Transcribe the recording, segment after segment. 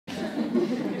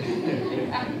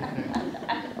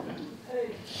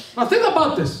Now think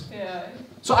about this.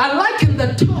 So I liken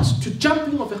the task to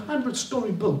jumping off a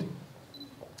 100-story building.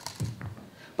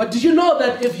 But did you know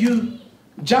that if you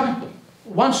jump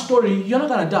 1 story, you're not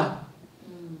going to die?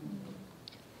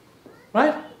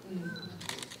 Right?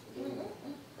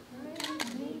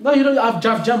 No, you don't. I've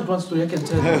jumped 1 story, I can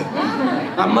tell you.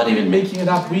 I'm not even making it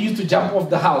up. We used to jump off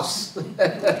the house.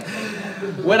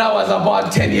 When I was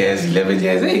about 10 years, 11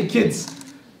 years. Hey, kids.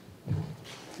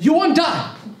 You won't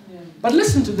die. But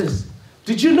listen to this.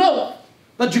 Did you know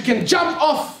that you can jump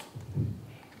off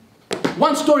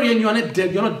 1 story and you're not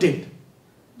dead? You're not dead.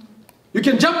 You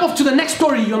can jump off to the next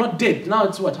story, you're not dead. Now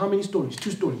it's what? How many stories?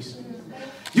 2 stories.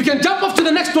 You can jump off to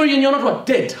the next story and you're not what?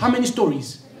 Dead. How many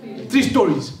stories? 3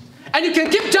 stories. And you can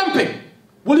keep jumping.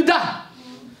 Will you die?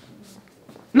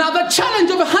 Now the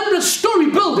challenge of a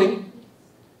 100-story building,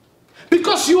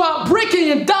 because you are breaking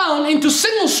it down into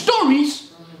single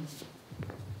stories,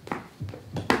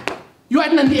 you're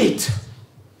at 98.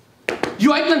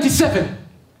 You're at 97.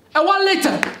 A while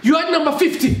later, you're at number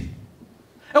 50.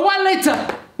 A while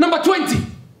later, number 20.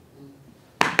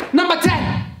 Number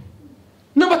 10.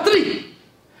 Number 3.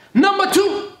 Number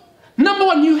 2. Number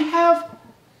 1, you have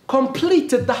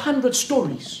completed the 100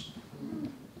 stories.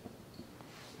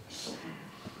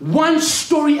 1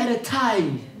 story at a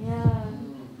time.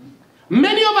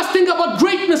 Many of us think about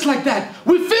greatness like that.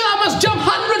 We feel I must jump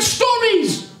 100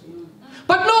 stories.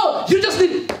 But no, you just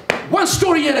need 1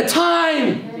 story at a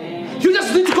time. You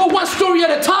just need to go 1 story at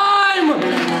a time.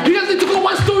 You just need to go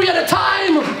 1 story at a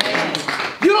time.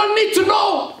 You don't need to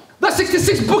know the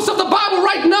 66 books of the Bible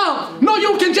right now. No,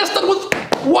 you can just start with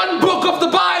 1 book of the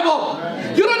Bible.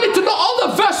 You don't need to know all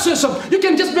the verses. You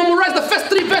can just memorize the first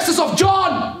 3 verses of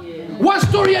John. 1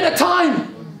 story at a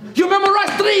time. You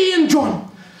memorize 3 in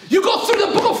John. You go through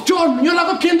the book of John. You're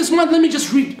like, okay, this month let me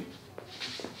just read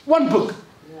 1 book.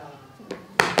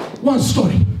 1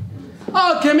 story.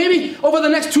 Okay, maybe over the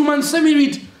next 2 months, let me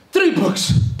read 3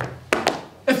 books.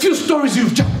 A few stories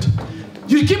you've jumped.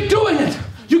 You keep doing it.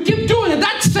 You keep doing it.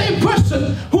 That same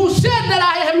person who said that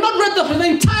I have not read the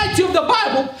entirety of the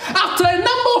Bible, after a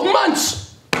number of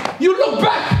months, you look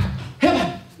back,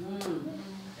 heaven,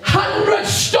 100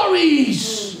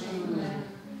 stories.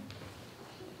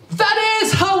 That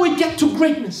is how we get to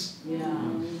greatness.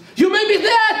 You may be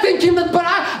there thinking that, but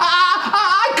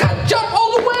I can't jump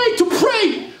all the way to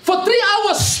pray for 3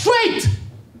 hours straight.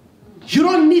 You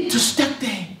don't need to step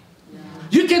there.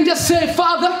 You can just say,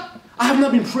 Father, I have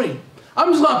not been praying.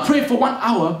 I'm just going to pray for 1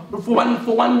 hour, for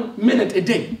one minute a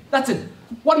day. That's it.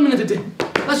 1 minute a day.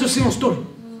 That's your single story.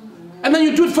 And then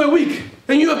you do it for a week.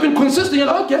 And you have been consistent. You're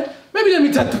like, okay, maybe let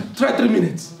me try 3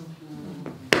 minutes.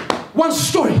 1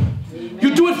 story.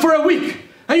 You do it for a week.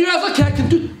 And you realize, okay, I can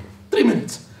do 3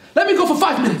 minutes. Let me go for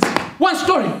 5 minutes. 1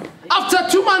 story. After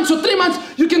 2 months or 3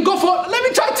 months, you can go for, let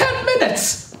me try 10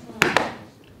 minutes.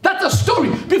 That's a story.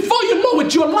 Before you know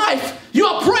it, your life, you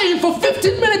are praying for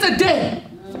 15 minutes a day.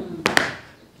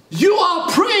 You are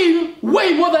praying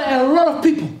way more than a lot of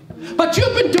people. But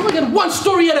you've been doing it 1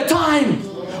 story at a time.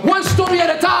 1 story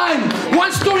at a time.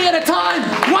 1 story at a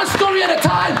time. 1 story at a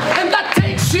time. And that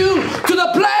takes you to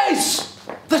the place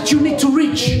that you need to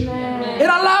reach. It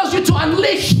allows you to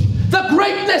unleash the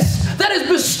greatness that is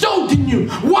bestowed in you.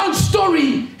 1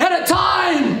 story at a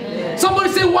time. Somebody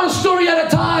say 1 story at a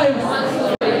time.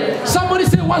 Somebody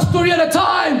say 1 story at a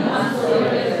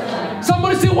time.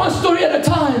 Somebody say 1 story at a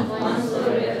time.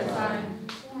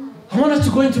 I want us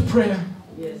to go into prayer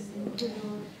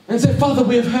and say, Father,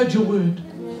 we have heard your word.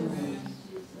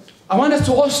 I want us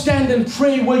to all stand and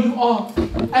pray where you are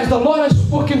as the Lord has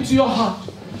spoken to your heart,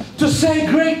 to say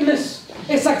greatness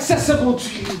is accessible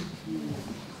to you.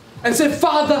 And say,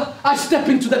 Father, I step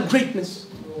into that greatness.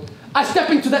 I step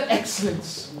into that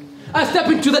excellence. I step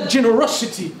into that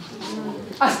generosity.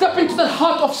 I step into that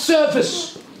heart of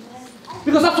service.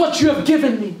 Because that's what you have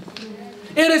given me.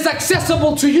 It is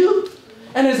accessible to you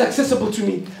and it is accessible to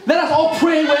me. Let us all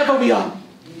pray wherever we are.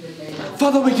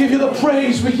 Father, we give you the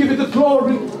praise. We give you the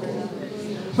glory.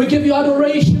 We give you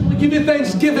adoration. We give you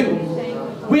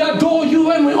thanksgiving. We adore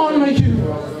you and we honor you.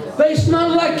 There is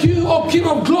none like you, O King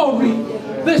of glory.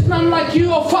 There is none like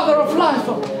you, O Father of life.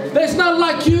 There is none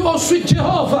like you, O sweet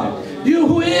Jehovah. You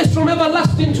who is from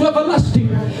everlasting to everlasting.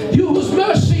 You whose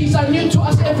mercies are new to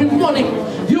us every morning.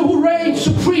 You who reign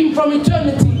supreme from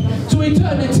eternity to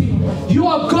eternity. You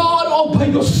are God all by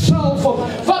yourself.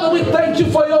 Father, we thank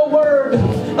you for your word.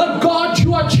 And God,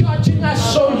 you are charging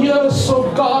us so years,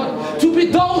 oh God, to be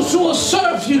those who will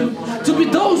serve you, to be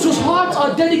those whose hearts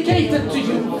are dedicated to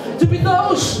you, to be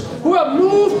those who are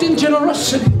moved in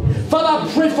generosity, Father,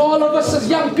 I pray for all of us as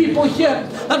young people here,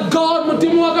 that God,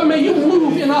 may you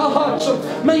move in our hearts.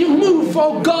 May you move,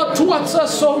 oh God, towards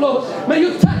us, oh Lord. May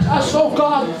you touch us, oh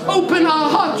God. Open our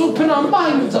hearts, open our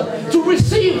minds to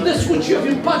receive this which you have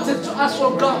imparted to us,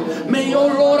 oh God. May, oh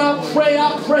Lord, I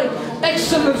pray,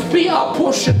 excellence be our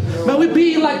portion. May we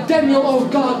be like Daniel, oh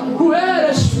God, who had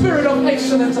a spirit of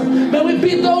excellence. May we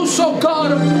be those, oh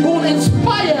God, who will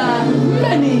inspire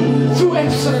many through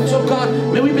excellence, oh God.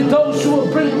 May we be those who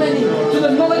will bring many to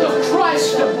the knowledge